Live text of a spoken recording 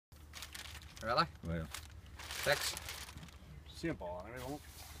Really? Well. 6. Same ball anyway, won't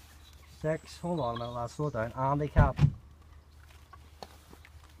 6. Hold on a minute, lads. Slow down. Handicap.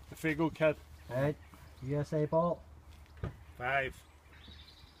 the Figo kid. Right. USA ball. 5.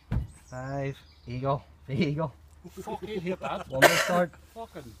 5. Eagle. The Eagle. Fucking hit that. One more start.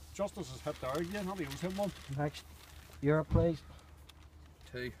 Fucking Justice has hit there again. How do you hit one? Next. Europe, please.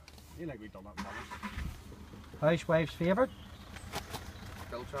 2. You think we've done that damage. Housewife's favourite.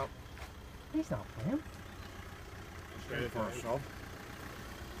 Skill trap. He's not playing. Ready for a sub.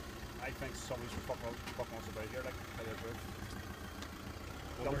 I think somebody's fucking us about here, like, tell you the truth.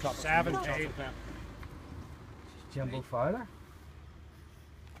 Number Double 17. Jimbo Fowler.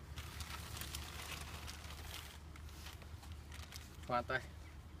 20.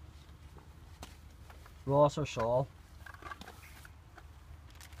 Ross or Saul.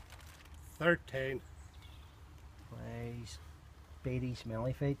 13. Plays. Beatty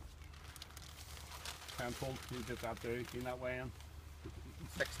Smelly Feet. Tenfold, you did that too, clean that way in.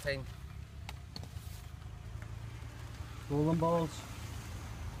 16. Golden Balls.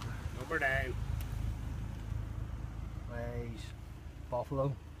 Number 9. Plays.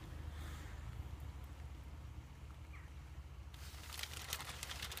 Buffalo.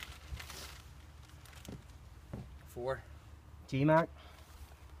 Four. G-Mac.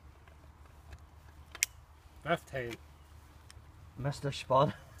 15. Mr.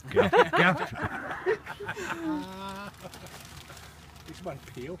 Spud. He's one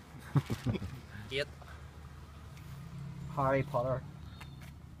peel. 8. Harry Potter.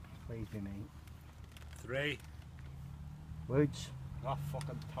 Please be me. 3. Woods. Ah,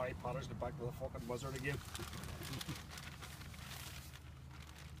 fucking Harry Potter's the back of the fucking wizard again.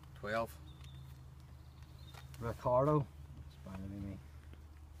 12. Ricardo. It's bound to be me.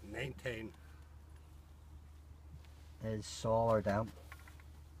 19. Is Saul or Damp.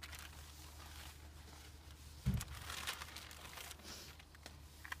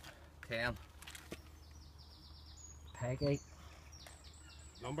 Ten. Peggy.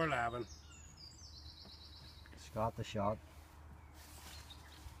 Number 11. Scott the Shot.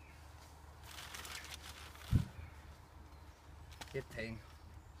 Eighteen.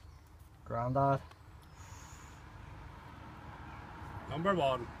 Grandad. Number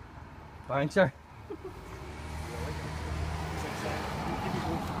 1. Bouncer.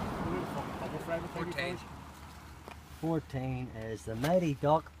 14. 14 is the Mighty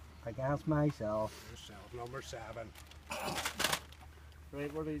Duck against myself. Yourself. Number 7.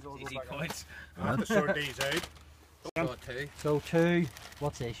 Right, where these all go Easy back in? points. I have to sort these out. So 2. So 2,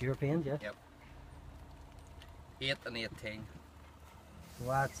 what's this, European, yeah? Yep. 8 and 18. So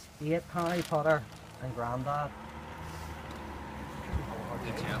that's 8 Harry Potter and Grandad.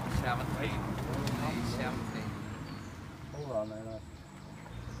 Good job. 17. 17. Hold on there now.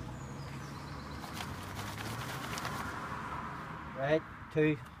 Right,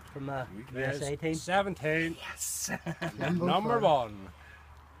 2 from the USA team. 17. Yes. Number 1.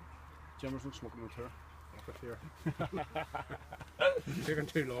 Jimmers looks smoking on the tour. Up it here. Taking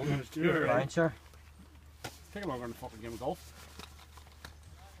too long. It's too early. Bouncer. Take him over in the fucking game of golf.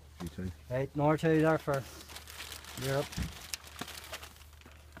 You too. Right, number 2 there for Europe.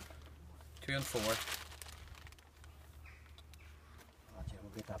 2 and 4. Actually,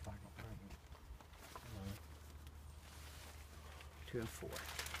 we'll get that back up there. 2 and 4.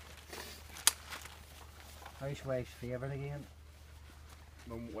 Housewife's favourite again.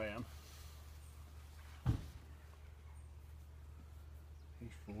 No way in.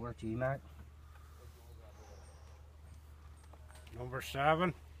 Who's 4? G-Mac. Number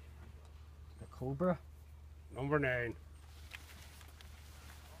 7. The Cobra. Number 9.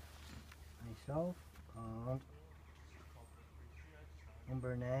 Myself. And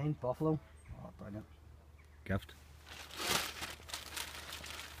number 9, Buffalo. Oh, brilliant. Gift.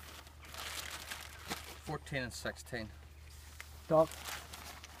 14 and 16. Duck.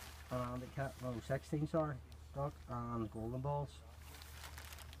 And the cat. No, 16, sorry. Duck and Golden Balls.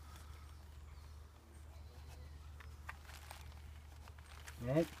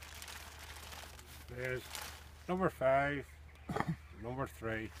 Right. There's number 5. Number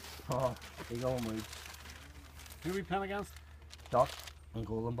 3. Oh, big old moods. Who are we playing against? Duck and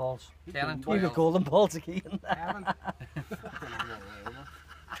Golden Balls. 10 and You got 12. Golden Balls again.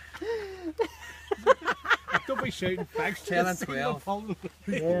 Don't be shooting bags. 10 and 12.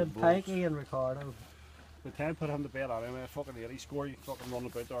 Yeah, Pikey and Ricardo. The 10 put him to bed anyway. Fucking 80 score. You fucking run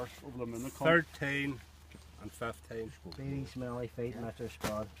about there over the moon. 13 and 15. Beady Smelly Feet and Mr.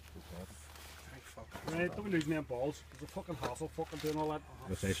 Spud. Right, don't be losing them balls. It's a fucking hassle fucking doing all that.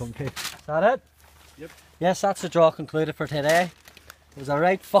 I'll say something, Keith. Is that it? Yep. Yes, that's the draw concluded for today. It was a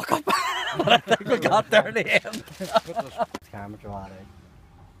right fuck up. but I think we got there in the end. Camera draw it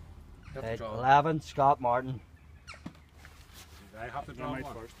You have to out. draw. 11, Scott Martin. I have to draw Dynamite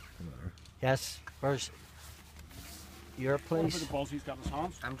one. first. Yes, first. Europe, What about please. the balls he's got in his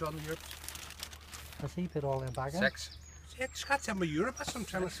hands? I'm drawing the Europe. Has he put all them back in? 6. That's in my Europe, that's what I'm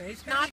trying to say. It's not